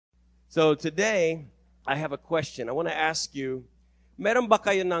So today, I have a question. I want to ask you, meron ba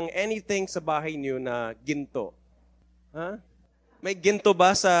kayo ng anything sa bahay niyo na ginto? Huh? May ginto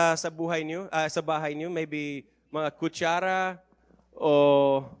ba sa buhay niyo? Sa bahay niyo? Maybe mga kutsara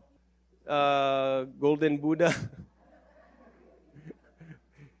o golden Buddha?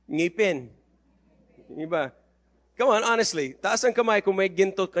 Ngipin? Iba? Come on, honestly. Taas ang kamay kung may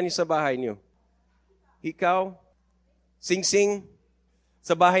ginto kanyo sa bahay niyo. Ikaw? Sing-sing?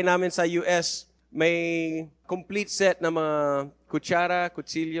 Sa bahay namin sa US, may complete set na mga kutsara,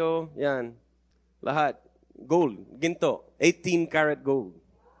 kutsilyo, yan. Lahat. Gold, ginto. 18 karat gold.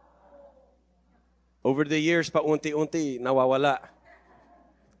 Over the years, paunti-unti, nawawala.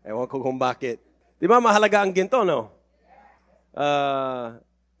 Ewan ko kung bakit. Di ba mahalaga ang ginto, no?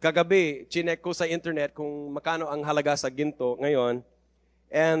 Kagabi, chinek ko sa internet kung makano ang halaga sa ginto ngayon.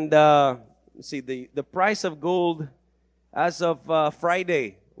 And see, the price of gold as of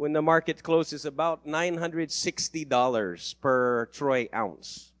Friday, when the market closes, about $960 per troy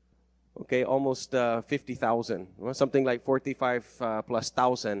ounce. Okay, almost 50,000. Something like 45 plus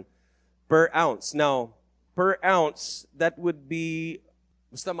thousand per ounce. Now, per ounce, that would be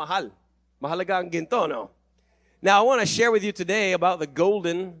basta mahal. Mahalaga ang ginto, no? Now, I want to share with you today about the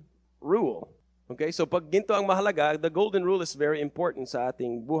golden rule. Okay, so pag ginto ang mahalaga, the golden rule is very important sa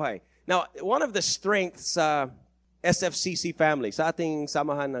ating buhay. Now, one of the strengths sa SFCC family, sa ating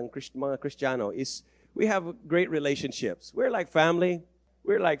samahan ng mga Kristiyano, is we have great relationships. We're like family.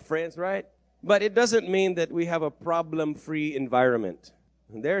 We're like friends, right? But it doesn't mean that we have a problem-free environment.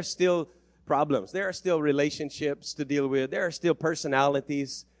 There are still problems. There are still relationships to deal with. There are still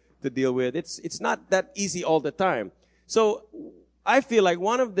personalities to deal with. It's not that easy all the time. So I feel like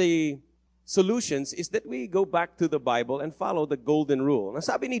one of the solutions is that we go back to the Bible and follow the golden rule.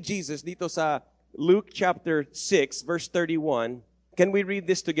 Nasabi ni Jesus dito sa Luke chapter 6, verse 31. Can we read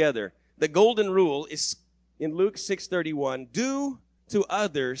this together? The golden rule is in Luke 6:31. Do to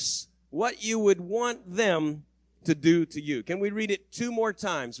others what you would want them to do to you. Can we read it 2 more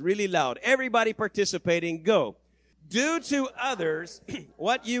times, really loud? Everybody participating, go. Do to others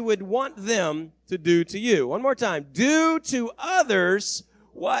what you would want them to do to you. One more time. Do to others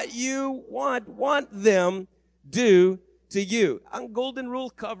what you want them do to you. Ang golden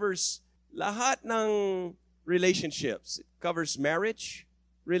rule covers lahat ng relationships. It covers marriage,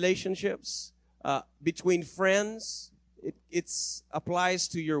 relationships, between friends. It applies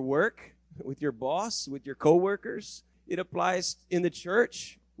to your work, with your boss, with your coworkers. It applies in the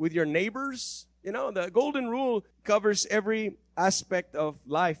church, with your neighbors. You know, the golden rule covers every aspect of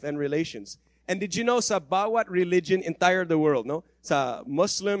life and relations. And did you know sa bawat religion entire the world, no? Sa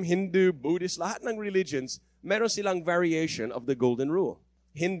Muslim, Hindu, Buddhist, lahat ng religions, meron silang variation of the golden rule.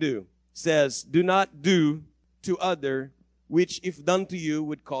 Hindu says, do not do to other which if done to you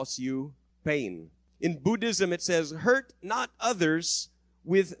would cause you pain. In Buddhism, it says, hurt not others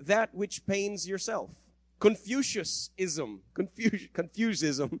with that which pains yourself. Confucianism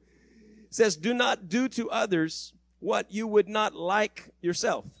says, do not do to others what you would not like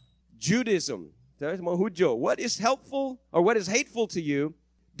yourself. Judaism, what is helpful or what is hateful to you,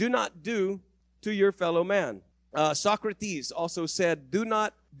 do not do to your fellow man. Socrates also said, do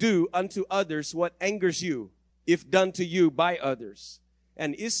not do unto others what angers you, if done to you by others.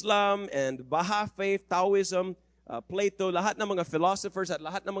 And Islam and Baha'i faith, Taoism, Plato, lahat ng mga philosophers at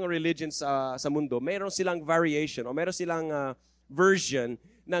lahat ng mga religions sa mundo, mayroon silang variation o mayroon silang version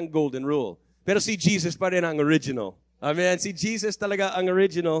ng golden rule. Pero si Jesus pa rin ang original. Amen. Si Jesus talaga ang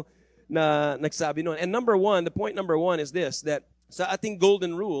original na nagsabi noon. And the point number one is this, that sa ating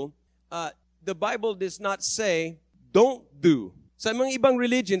golden rule, the Bible does not say, don't do. Sa mga ibang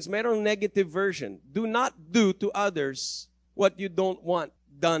religions, mayroong negative version. Do not do to others what you don't want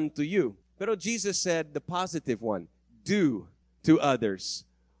done to you. Pero Jesus said the positive one. Do to others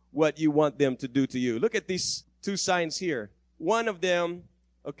what you want them to do to you. Look at these 2 signs here. One of them,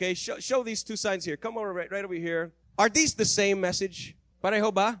 okay, show these 2 signs here. Come over right over here. Are these the same message?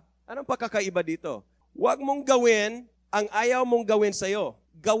 Pareho ba? Anong pagkakaiba dito? Huwag mong gawin ang ayaw mong gawin sa'yo.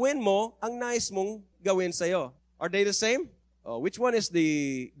 Gawin mo ang nais mong gawin sa'yo. Are they the same? Oh, which one is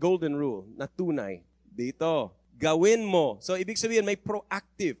the golden rule na tunay? Dito. Gawin mo. So, ibig sabihin, may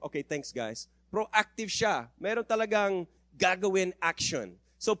proactive. Okay, thanks guys. Proactive siya. Meron talagang gagawin action.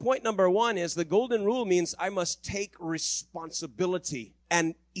 So, point number 1 is the golden rule means I must take responsibility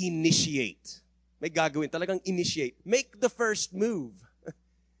and initiate. May gagawin. Talagang initiate. Make the first move.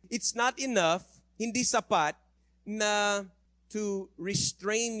 It's not enough, hindi sapat, na to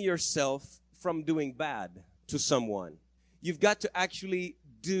restrain yourself from doing bad to someone. You've got to actually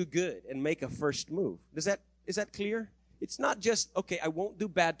do good and make a first move. Is that clear? It's not just, okay, I won't do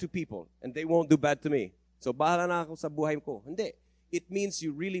bad to people and they won't do bad to me. So bahala na ako sa buhay ko. Hindi. It means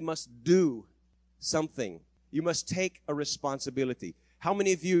you really must do something. You must take a responsibility. How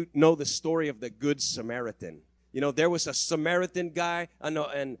many of you know the story of the Good Samaritan? You know, there was a Samaritan guy,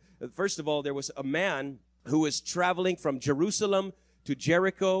 and first of all, there was a man who was traveling from Jerusalem to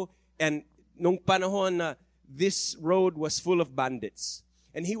Jericho, and nung panahon na this road was full of bandits.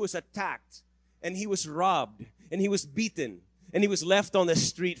 And he was attacked, and he was robbed, and he was beaten, and he was left on the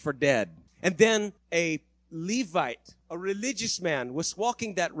street for dead. And then a Levite, a religious man, was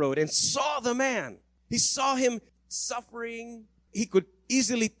walking that road and saw the man. He saw him suffering. He could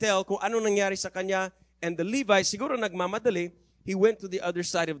easily tell kung ano nangyari sa kanya. And the Levite, siguro nagmamadali, he went to the other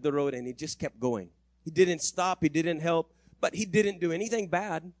side of the road and he just kept going. He didn't stop. He didn't help. But he didn't do anything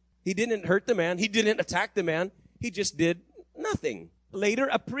bad. He didn't hurt the man. He didn't attack the man. He just did nothing. Later,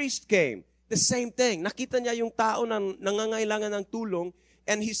 a priest came. The same thing. Nakita niya yung tao na nangangailangan ng tulong,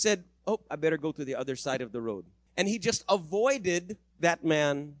 and he said, oh, I better go to the other side of the road. And he just avoided that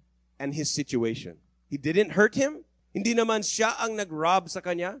man and his situation. He didn't hurt him. Hindi naman siya ang nag-rob sa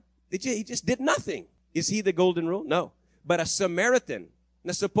kanya. He just did nothing. Is he the golden rule? No. But a Samaritan,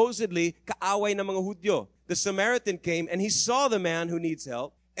 na supposedly kaaway ng mga Hudyo, the Samaritan came and he saw the man who needs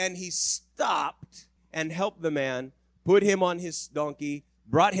help, and he stopped and helped the man, put him on his donkey,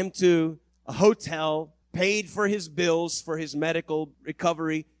 brought him to a hotel, paid for his bills, for his medical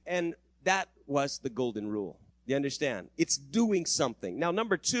recovery, and that was the golden rule. You understand? It's doing something. Now,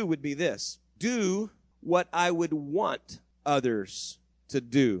 number 2 would be this. Do what I would want others to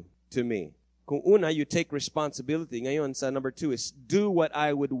do to me. Kung una, you take responsibility. Ngayon, sa number 2 is do what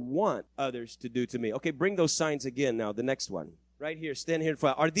I would want others to do to me. Okay, bring those signs again now. The next one. Right here, stand here.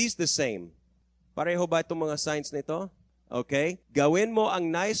 Are these the same? Pareho ba itong mga signs nito? Okay? Gawin mo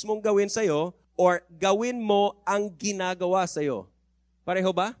ang nais mong gawin sa'yo, or gawin mo ang ginagawa sa'yo. Pareho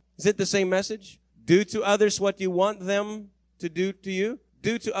ba? Is it the same message? Do to others what you want them to do to you.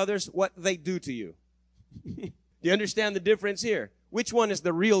 Do to others what they do to you. Do you understand the difference here? Which one is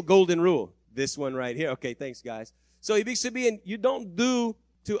the real golden rule? This one right here. Okay, thanks guys. So, ibig sabihin, you don't do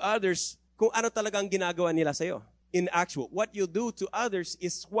to others kung ano talagang ginagawa nila sa'yo. In actual, what you do to others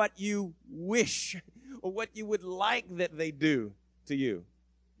is what you wish or what you would like that they do to you.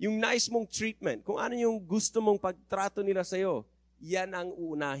 Yung nice mong treatment, kung ano yung gusto mong pagtrato nila sa'yo, yan ang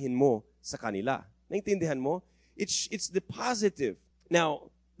uunahin mo sa kanila. Naintindihan mo? It's the positive. Now,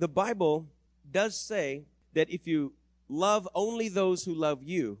 the Bible does say that if you love only those who love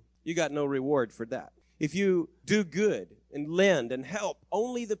you, you got no reward for that. If you do good and lend and help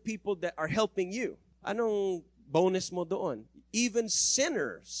only the people that are helping you, anong bonus mo doon? Even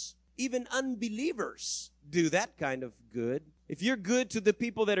sinners, even unbelievers do that kind of good. If you're good to the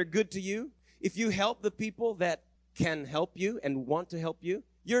people that are good to you, if you help the people that can help you and want to help you,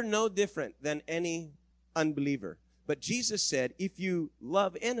 you're no different than any unbeliever. But Jesus said, if you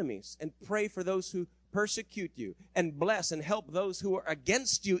love enemies and pray for those who persecute you and bless and help those who are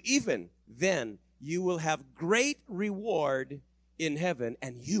against you even, then you will have great reward in heaven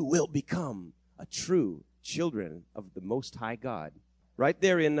and you will become a true children of the Most High God. Right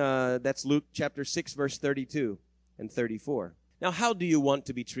there in, that's Luke chapter 6, verse 32 and 34. Now, how do you want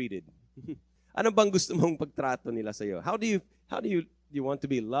to be treated? Ano bang gusto mong pagtrato nila sa iyo? How do you want to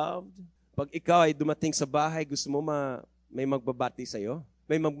be loved? Pag ikaw ay dumating sa bahay, gusto mo may magbabati sa iyo?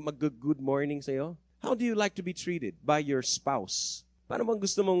 May mag-good morning sa iyo? How do you like to be treated by your spouse? Paano bang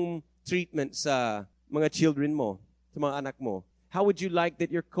gusto mong treatment sa mga children mo, sa mga anak mo? How would you like that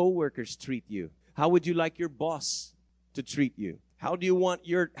your co-workers treat you? How would you like your boss to treat you? How do you want,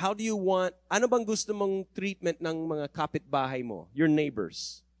 ano bang gusto mong treatment ng mga kapitbahay mo, your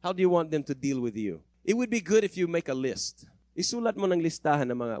neighbors? How do you want them to deal with you? It would be good if you make a list. Isulat mo ng listahan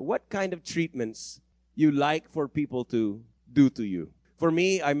ng mga, what kind of treatments you like for people to do to you. For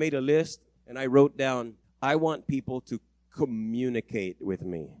me, I made a list and I wrote down, I want people to communicate with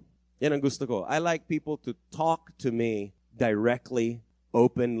me. Yan ang gusto ko. I like people to talk to me directly,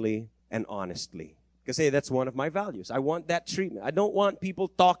 openly, and honestly. Kasi that's one of my values. I want that treatment. I don't want people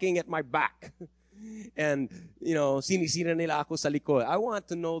talking at my back. And, sinisira nila ako sa likod. I want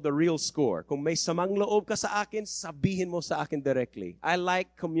to know the real score. Kung may samang loob ka sa akin, sabihin mo sa akin directly. I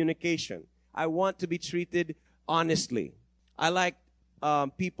like communication. I want to be treated honestly. I like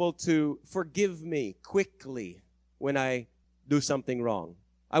people to forgive me quickly when I do something wrong.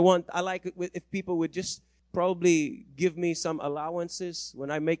 I like it if people would just probably give me some allowances when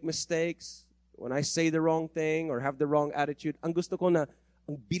I make mistakes, when I say the wrong thing or have the wrong attitude. Ang gusto ko na,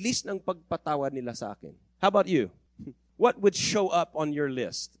 ang bilis ng pagpatawad nila sa akin. How about you? What would show up on your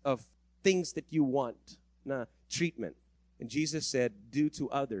list of things that you want na treatment? And Jesus said, do to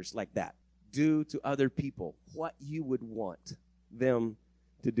others like that. Do to other people what you would want them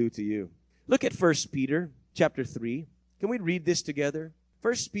to do to you. Look at 1 Peter chapter 3. Can we read this together?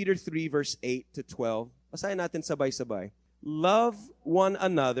 1 Peter 3 verse 8 to 12. Basahin natin sabay-sabay. Love one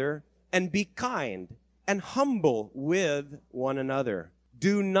another and be kind and humble with one another.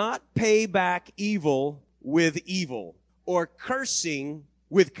 Do not pay back evil with evil or cursing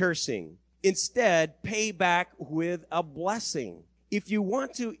with cursing. Instead, pay back with a blessing. If you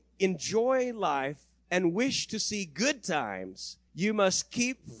want to enjoy life and wish to see good times, you must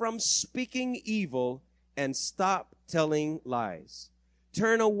keep from speaking evil and stop telling lies.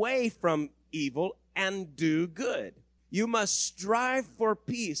 Turn away from evil and do good. You must strive for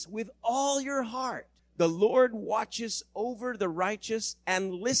peace with all your heart. The Lord watches over the righteous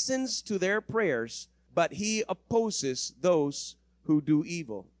and listens to their prayers, but He opposes those who do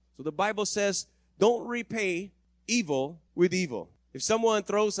evil. So the Bible says, don't repay evil with evil. If someone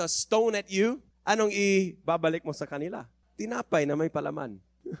throws a stone at you, anong ibabalik mo sa kanila? Tinapay na may palaman.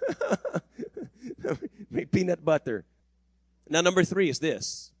 May peanut butter. Now, number 3 is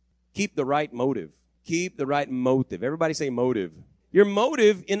this. Keep the right motive. Keep the right motive. Everybody say motive. Your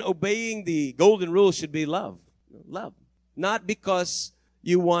motive in obeying the golden rule should be love. Love. Not because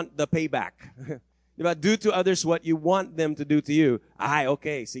you want the payback. Do to others what you want them to do to you.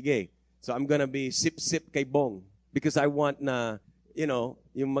 Okay, sige. So I'm gonna be sip-sip kay Bong. Because I want na,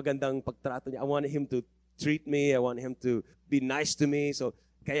 yung magandang pagtrato niya. I want him to treat me. I want him to be nice to me. So,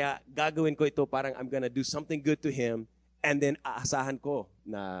 kaya gagawin ko ito parang I'm gonna do something good to him. And then aasahan ko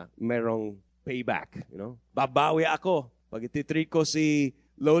na merong payback. Babawi ako. Pag ititreat ko si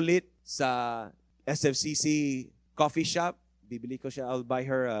Lolit sa SFCC coffee shop, bibili ko siya, I'll buy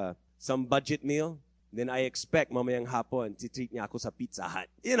her some budget meal. Then I expect mamayang hapon, titreat niya ako sa Pizza Hut.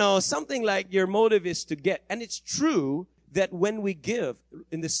 Something like your motive is to get. And it's true that when we give,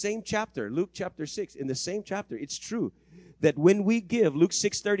 in the same chapter, Luke chapter 6, in the same chapter, it's true that when we give, Luke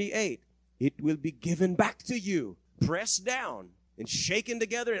 6:38, it will be given back to you, pressed down and shaken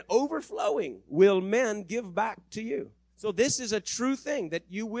together and overflowing will men give back to you. So this is a true thing that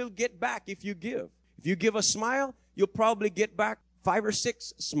you will get back if you give. If you give a smile, you'll probably get back 5 or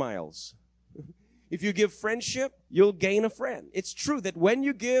 6 smiles. If you give friendship, you'll gain a friend. It's true that when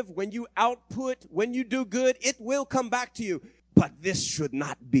you give, when you output, when you do good, it will come back to you. But this should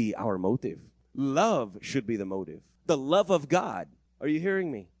not be our motive. Love should be the motive. The love of God. Are you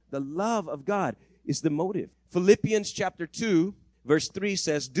hearing me? The love of God is the motive. Philippians chapter 2, verse 3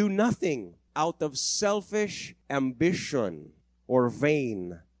 says, do nothing out of selfish ambition or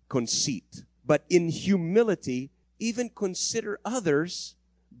vain conceit, but in humility, even consider others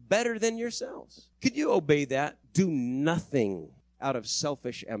better than yourselves. Could you obey that? Do nothing out of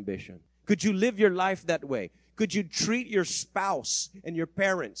selfish ambition. Could you live your life that way? Could you treat your spouse and your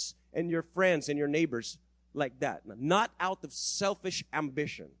parents and your friends and your neighbors like that? Not out of selfish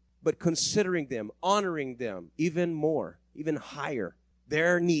ambition, but considering them, honoring them even more, even higher.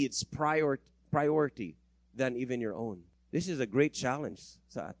 Their needs priority than even your own. This is a great challenge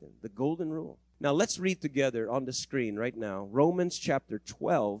sa atin. The golden rule. Now let's read together on the screen right now, Romans chapter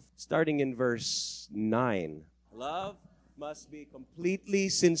 12, starting in verse 9. Love must be completely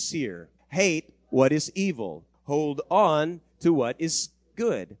sincere. Hate what is evil. Hold on to what is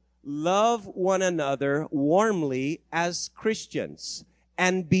good. Love one another warmly as Christians,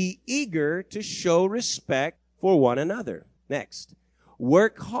 and be eager to show respect for one another. Next,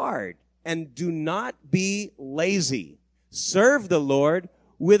 work hard and do not be lazy. Serve the Lord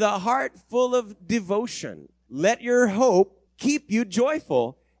with a heart full of devotion. Let your hope keep you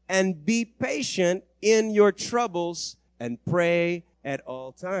joyful, and be patient in your troubles, and pray at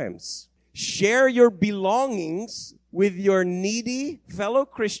all times. Share your belongings with your needy fellow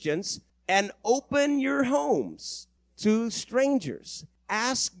Christians, and open your homes to strangers.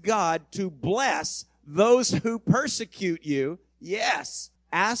 Ask God to bless those who persecute you. Yes,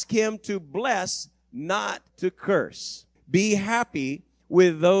 ask Him to bless, not to curse. Be happy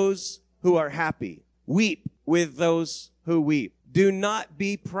with those who are happy. Weep with those who weep. Do not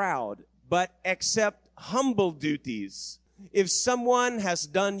be proud, but accept humble duties. If someone has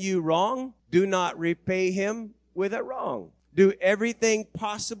done you wrong, do not repay him with a wrong. Do everything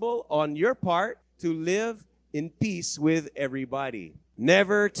possible on your part to live in peace with everybody.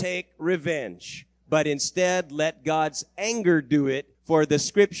 Never take revenge, but instead let God's anger do it. For the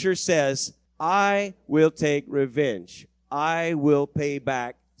scripture says, I will take revenge. I will pay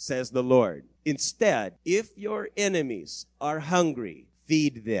back, says the Lord. Instead, if your enemies are hungry,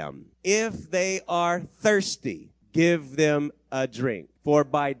 feed them. If they are thirsty, give them a drink. For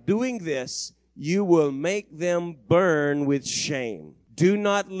by doing this, you will make them burn with shame. Do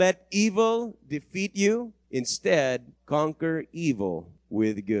not let evil defeat you. Instead, conquer evil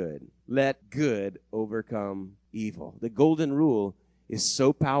with good. Let good overcome evil. The golden rule is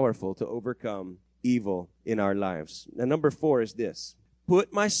so powerful to overcome evil in our lives. Now, number 4 is this.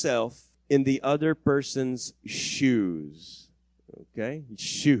 Put myself in the other person's shoes. Okay?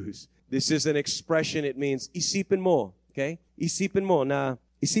 Shoes. This is an expression. It means, isipin mo. Okay? Isipin mo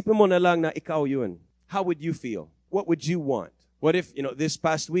na lang na ikaw yun. How would you feel? What would you want? What if, this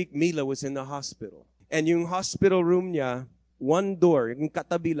past week, Mila was in the hospital. And yung hospital room niya, one door, yung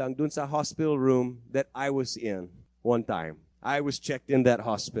katabi lang dun sa hospital room that I was in one time. I was checked in that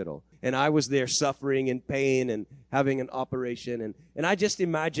hospital. And I was there suffering in pain and having an operation. And I just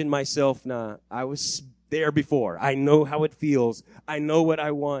imagined myself na I was there before. I know how it feels. I know what I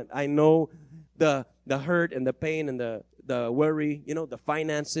want. I know the hurt and the pain and the worry, the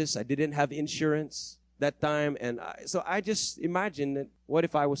finances. I didn't have insurance that time. And so I just imagined that, what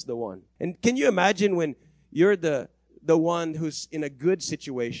if I was the one? And can you imagine when you're the one who's in a good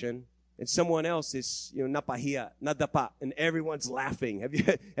situation and someone else is, napahiya, nadapa, and everyone's laughing?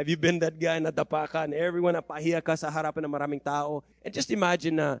 Have you been that guy, nadapa ka, and everyone napahiya ka sa harapan ng maraming tao? And just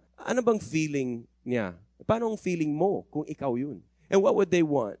imagine na, ano bang feeling niya? Paano ang feeling mo kung ikaw yun? And what would they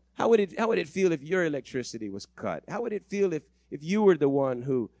want? How would it feel if your electricity was cut? How would it feel if you were the one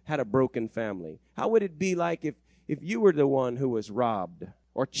who had a broken family? How would it be like if you were the one who was robbed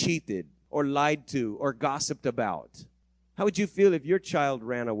or cheated or lied to or gossiped about? How would you feel if your child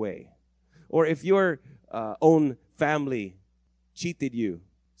ran away? Or if your own family cheated you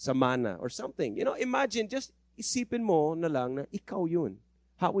sa mana or something? Imagine, just isipin mo na lang na ikaw yun.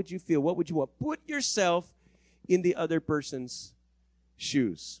 How would you feel? What would you want? Put yourself in the other person's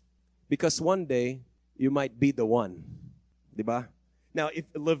shoes. Because one day, you might be the one. Diba? Now, if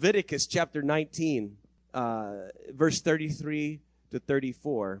Leviticus chapter 19, verse 33 to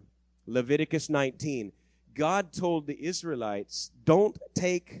 34, Leviticus 19, God told the Israelites, don't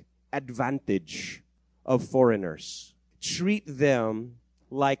take advantage of foreigners. Treat them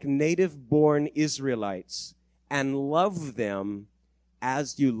like native-born Israelites and love them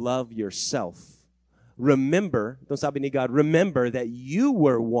as you love yourself. Remember, don't sabi ni God, remember that you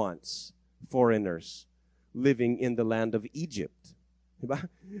were once foreigners living in the land of Egypt. Diba?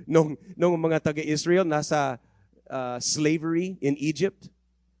 Nung mga taga-Israel nasa slavery in Egypt,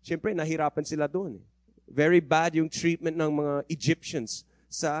 syempre nahirapan sila doon. Very bad yung treatment ng mga Egyptians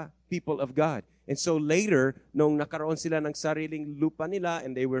sa people of God. And so later, nung nakaroon sila ng sariling lupa nila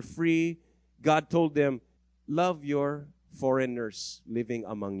and they were free, God told them, love your foreigners living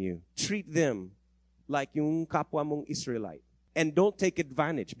among you. Treat them like yung kapwa mong Israelite. And don't take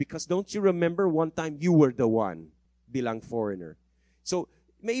advantage, because don't you remember one time you were the one bilang foreigner. So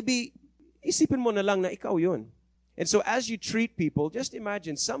maybe isipin mo na lang na ikaw yun. And so as you treat people, just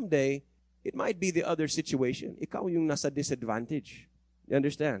imagine someday it might be the other situation. Ikaw yung nasa disadvantage. You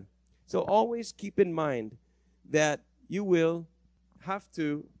understand? So always keep in mind that you will have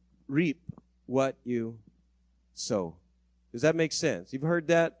to reap what you sow. Does that make sense? You've heard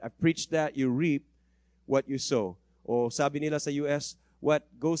that. I've preached that. You reap what you sow. O sabi nila sa US, what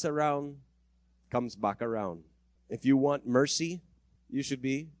goes around comes back around. If you want mercy, you should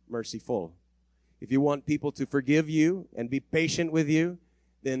be merciful. If you want people to forgive you and be patient with you,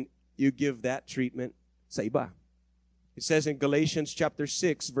 then you give that treatment sa iba. It says in Galatians chapter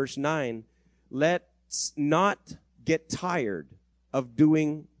 6, verse 9, let's not get tired of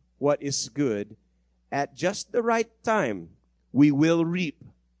doing what is good. At just the right time, we will reap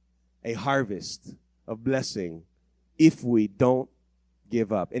a harvest of blessing if we don't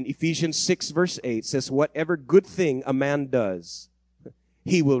give up. And Ephesians 6, verse 8 says, whatever good thing a man does,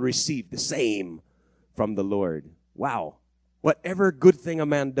 he will receive the same from the Lord. Wow. Whatever good thing a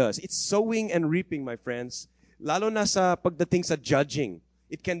man does. It's sowing and reaping, my friends. Lalo na sa pagdating sa judging.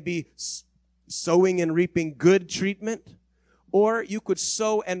 It can be sowing and reaping good treatment, or you could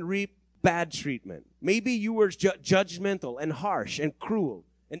sow and reap bad treatment. Maybe you were judgmental and harsh and cruel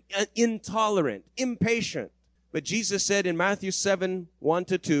and intolerant, impatient. But Jesus said in Matthew 7,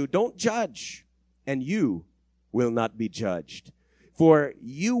 1-2, don't judge, and you will not be judged. For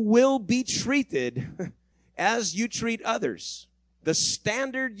you will be treated as you treat others. The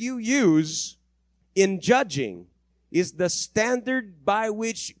standard you use in judging is the standard by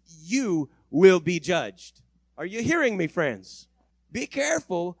which you will be judged. Are you hearing me, friends? Be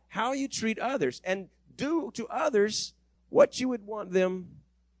careful how you treat others, and do to others what you would want them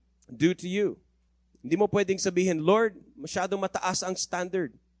do to you. Hindi mo pwedeng sabihin, Lord, masyadong mataas ang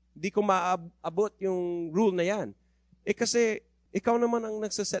standard. Hindi ko maabot yung rule na yan. Kasi ikaw naman ang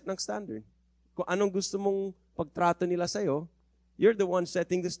nagsaset ng standard. kung anong gusto mong pagtrato nila sa'yo, you're the one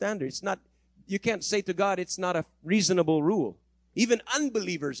setting the standard. It's not, you can't say to God, it's not a reasonable rule. Even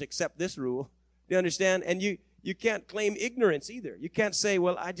unbelievers accept this rule. Do you understand? And you can't claim ignorance either. You can't say,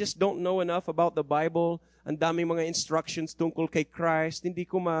 well, I just don't know enough about the Bible. Ang daming mga instructions tungkol kay Christ. Hindi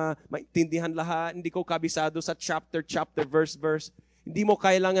ko maintindihan lahat. Hindi ko kabisado sa chapter, verse. Hindi mo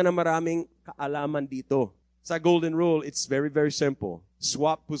kailangan ng maraming kaalaman dito. Sa golden rule, it's very, very simple.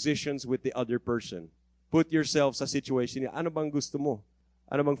 Swap positions with the other person. Put yourself sa situation niya. Ano bang gusto mo?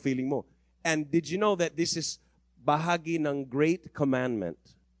 Ano bang feeling mo? And did you know that this is bahagi ng great commandment?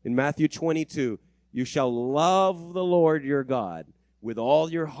 In Matthew 22, you shall love the Lord your God with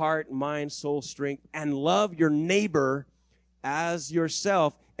all your heart, mind, soul, strength, and love your neighbor as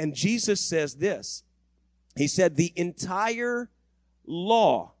yourself. And Jesus says this. He said, the entire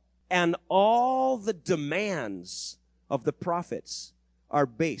law and all the demands of the prophets are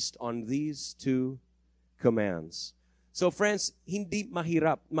based on these two commands. So friends, hindi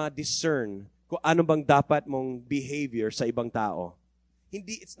mahirap ma-discern kung ano bang dapat mong behavior sa ibang tao.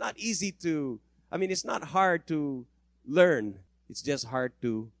 It's not easy it's not hard to learn. It's just hard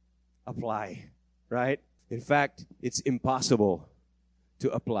to apply, right? In fact, it's impossible to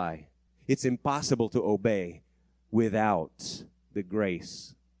apply. It's impossible to obey without the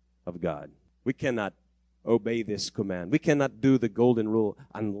grace of God. We cannot obey this command. We cannot do the golden rule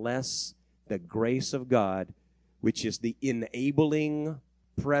unless the grace of God, which is the enabling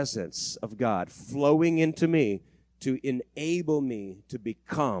presence of God flowing into me to enable me to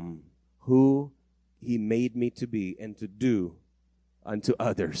become who He made me to be and to do unto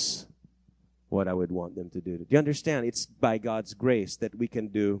others what I would want them to do. Do you understand? It's by God's grace that we can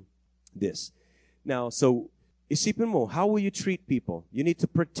do this. Now, so, isipin mo, how will you treat people? You need to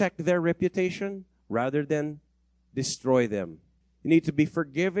protect their reputation rather than destroy them. You need to be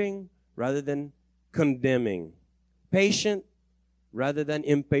forgiving rather than condemning. Patient rather than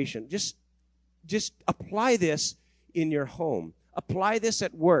impatient. Just apply this in your home. Apply this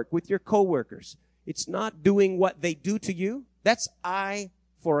at work with your coworkers. It's not doing what they do to you. That's eye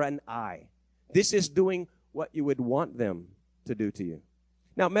for an eye. This is doing what you would want them to do to you.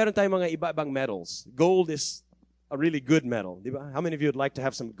 Now, meron tayong mga iba-ibang metals. Gold is a really good metal. Diba? How many of you would like to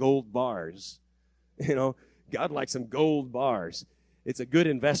have some gold bars? You know, God likes some gold bars. It's a good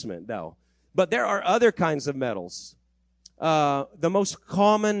investment, though. But there are other kinds of metals. The most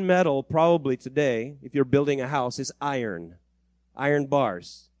common metal probably today, if you're building a house, is iron. Iron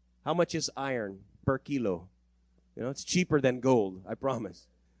bars. How much is iron per kilo? You know, it's cheaper than gold, I promise.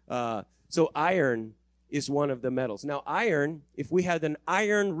 So iron is one of the metals. Now, iron, if we had an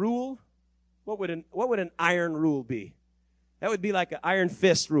iron rule, what would an iron rule be? That would be like an iron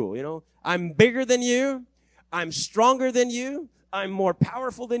fist rule, you know. I'm bigger than you. I'm stronger than you. I'm more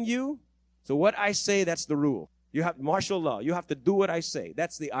powerful than you. So what I say, that's the rule. You have martial law. You have to do what I say.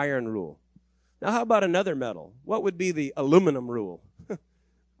 That's the iron rule. Now, how about another metal? What would be the aluminum rule?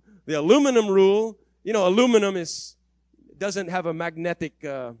 The aluminum rule, you know, aluminum doesn't have a magnetic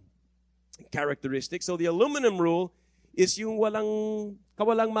characteristic. So the aluminum rule is yung kawalang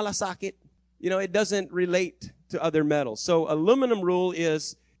malasakit. You know, it doesn't relate to other metals. So aluminum rule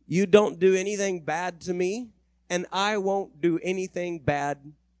is you don't do anything bad to me, and I won't do anything bad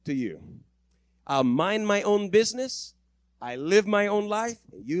to you. I'll mind my own business. I live my own life.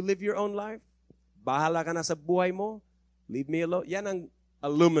 You live your own life. Bahala ka na sa buhay mo. Leave me alone. Yan ang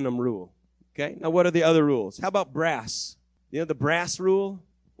aluminum rule. Okay? Now, what are the other rules? How about brass? You know the brass rule?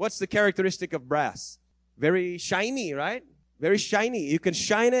 What's the characteristic of brass? Very shiny, right? Very shiny. You can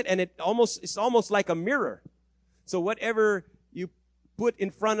shine it, and it's almost like a mirror. So whatever you put in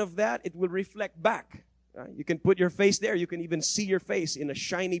front of that, it will reflect back. Right? You can put your face there. You can even see your face in a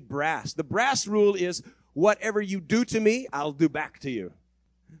shiny brass. The brass rule is whatever you do to me, I'll do back to you.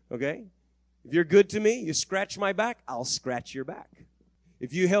 Okay? If you're good to me, you scratch my back, I'll scratch your back.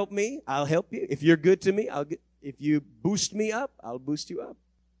 If you help me, I'll help you. If you're good to me, if you boost me up, I'll boost you up.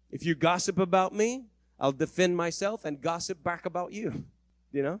 If you gossip about me, I'll defend myself and gossip back about you.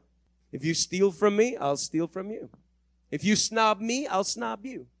 You know? If you steal from me, I'll steal from you. If you snob me, I'll snob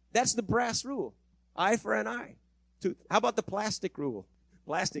you. That's the brass rule. Eye for an eye. How about the plastic rule?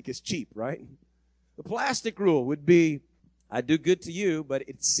 Plastic is cheap, right? The plastic rule would be, I do good to you, but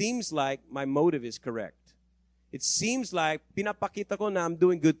it seems like my motive is correct. It seems like pinapakita ko na I'm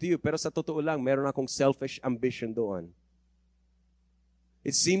doing good to you, pero sa totoo lang, meron akong selfish ambition doon.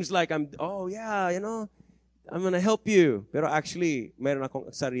 It seems like I'm going to help you. Pero actually, meron akong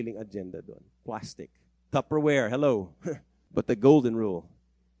sariling agenda doon. Plastic. Tupperware, hello. But the golden rule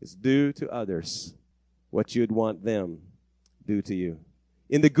is do to others what you'd want them do to you.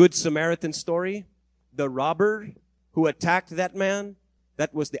 In the Good Samaritan story, the robber who attacked that man,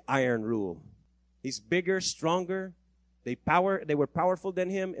 that was the iron rule. He's bigger, stronger. They were powerful than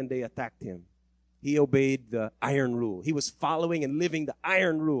him, and they attacked him. He obeyed the iron rule. He was following and living the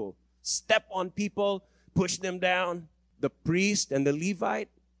iron rule. Step on people, push them down. The priest and the Levite,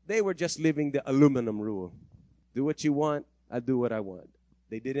 they were just living the aluminum rule. Do what you want, I'll do what I want.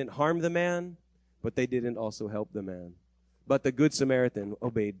 They didn't harm the man, but they didn't also help the man. But the Good Samaritan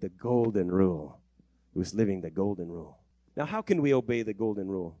obeyed the golden rule. He was living the golden rule. Now, how can we obey the golden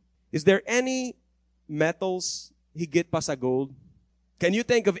rule? Is there any metals higit pa sa gold? Can you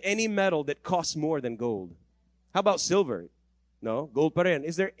think of any metal that costs more than gold? How about silver? No, gold pa rin.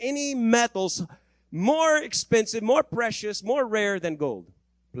 Is there any metals more expensive, more precious, more rare than gold?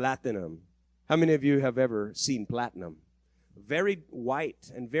 Platinum. How many of you have ever seen platinum? Very white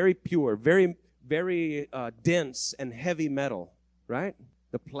and very pure, very dense and heavy metal, right?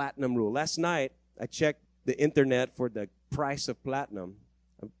 The platinum rule. Last night, I checked the internet for the price of platinum.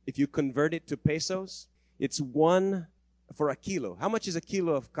 If you convert it to pesos, it's 1 for a kilo. How much is a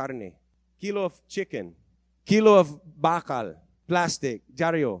kilo of carne? Kilo of chicken. Kilo of bakal, plastic,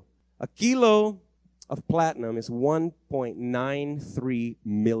 jaryo. A kilo of platinum is 1.93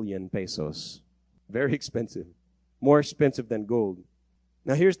 million pesos. Very expensive. More expensive than gold.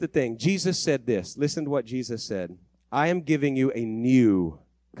 Now here's the thing. Jesus said this. Listen to what Jesus said. I am giving you a new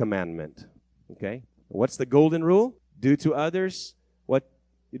commandment. Okay? What's the golden rule? Do to others what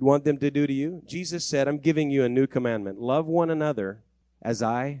you'd want them to do to you. Jesus said, I'm giving you a new commandment. Love one another as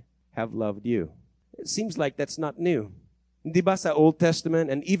I have loved you. It seems like that's not new. Di ba sa Old Testament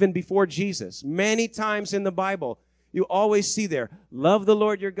and even before Jesus, many times in the Bible, you always see there, love the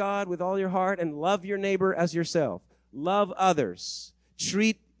Lord your God with all your heart and love your neighbor as yourself. Love others.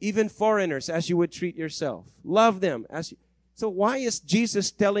 Treat even foreigners as you would treat yourself. Love them as you. So why is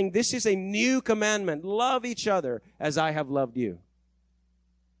Jesus telling this is a new commandment? Love each other as I have loved you.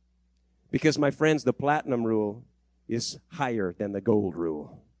 Because, my friends, the platinum rule is higher than the gold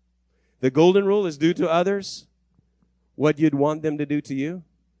rule. The golden rule is do to others what you'd want them to do to you.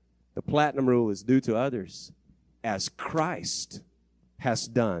 The platinum rule is do to others as Christ has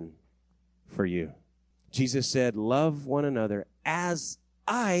done for you. Jesus said, love one another as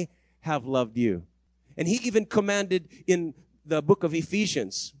I have loved you. And he even commanded in the book of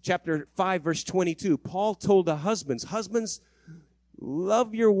Ephesians, chapter 5, verse 22, Paul told the husbands,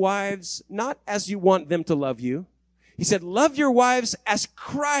 love your wives not as you want them to love you. He said, love your wives as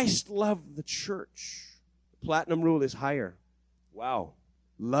Christ loved the church. The platinum rule is higher. Wow.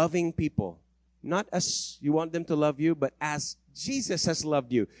 Loving people, not as you want them to love you, but as Jesus has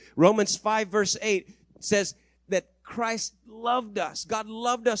loved you. Romans 5, verse 8 says that Christ loved us. God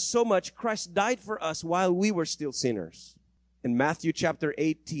loved us so much, Christ died for us while we were still sinners. In Matthew chapter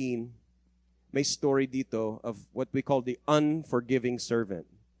 18, may story dito of what we call the unforgiving servant.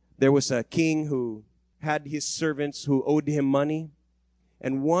 There was a king who had his servants who owed him money,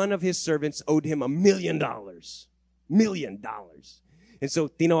 and one of his servants owed him $1 million. $1 million. And so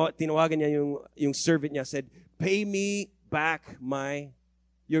tinawagan niya yung servant niya, said, pay me back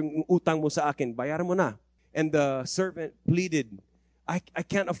yung utang mo sa akin, bayaran mo na. And the servant pleaded, I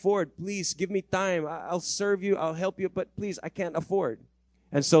can't afford. Please give me time. I'll serve you. I'll help you. But please, I can't afford.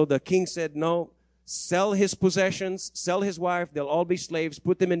 And so the king said, no, sell his possessions, sell his wife. They'll all be slaves.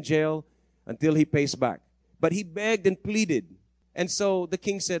 Put them in jail until he pays back. But he begged and pleaded. And so the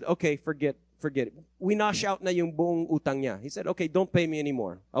king said, okay, forget it. Winash out na yung buong utang niya. He said, okay, don't pay me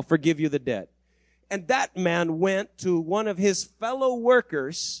anymore. I'll forgive you the debt. And that man went to one of his fellow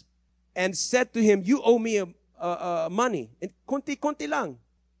workers and said to him, you owe me money. And konti lang.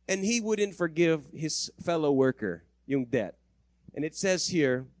 And he wouldn't forgive his fellow worker yung debt. And it says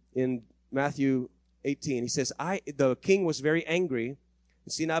here in Matthew 18, he says, the king was very angry.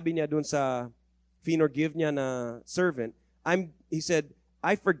 Sinabi niya dun sa finorgive niya na servant, he said,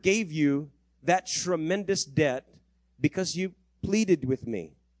 I forgave you that tremendous debt because you pleaded with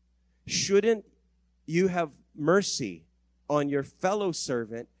me. Shouldn't you have mercy on your fellow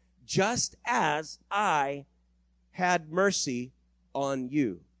servant just as I had mercy on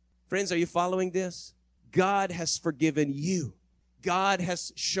you? Friends, are you following this? God has forgiven you. God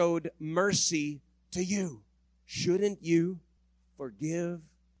has showed mercy to you. Shouldn't you forgive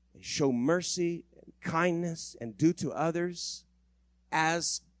and show mercy and kindness and do to others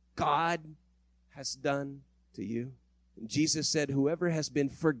as God has done to you? And Jesus said, whoever has been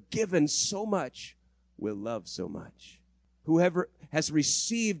forgiven so much will love so much. Whoever has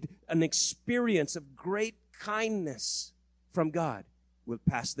received an experience of great kindness from God will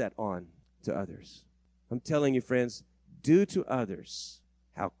pass that on to others. I'm telling you, friends, do to others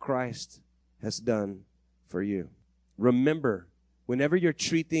how Christ has done for you. Remember, whenever you're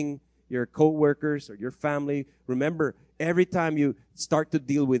treating your co-workers or your family, remember, every time you start to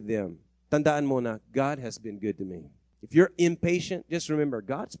deal with them, tandaan mo na, God has been good to me. If you're impatient, just remember,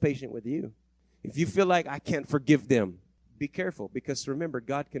 God's patient with you. If you feel like I can't forgive them, be careful, because remember,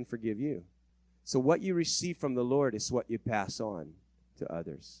 God can forgive you. So what you receive from the Lord is what you pass on to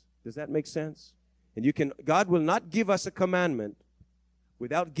others. Does that make sense? And God will not give us a commandment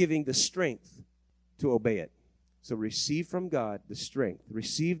without giving the strength to obey it. So receive from God the strength.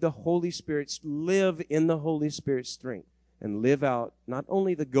 Receive the Holy Spirit. Live in the Holy Spirit's strength. And live out not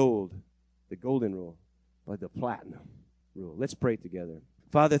only the golden rule, but the platinum rule. Let's pray together.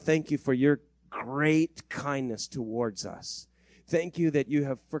 Father, thank you for your great kindness towards us. Thank you that you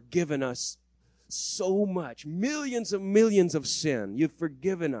have forgiven us so much, millions of sin. You've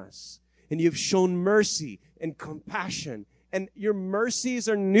forgiven us, and you've shown mercy and compassion. And your mercies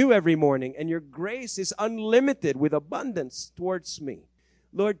are new every morning, and your grace is unlimited with abundance towards me.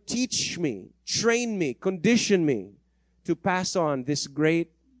 Lord, teach me, train me, condition me to pass on this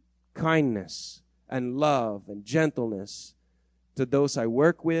great kindness and love and gentleness to those I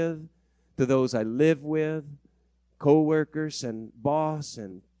work with, to those I live with, co-workers and boss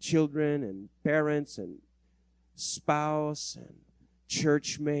and children and parents and spouse and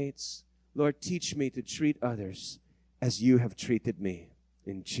church mates. Lord, teach me to treat others as you have treated me.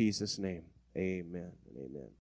 In Jesus' name, amen and amen.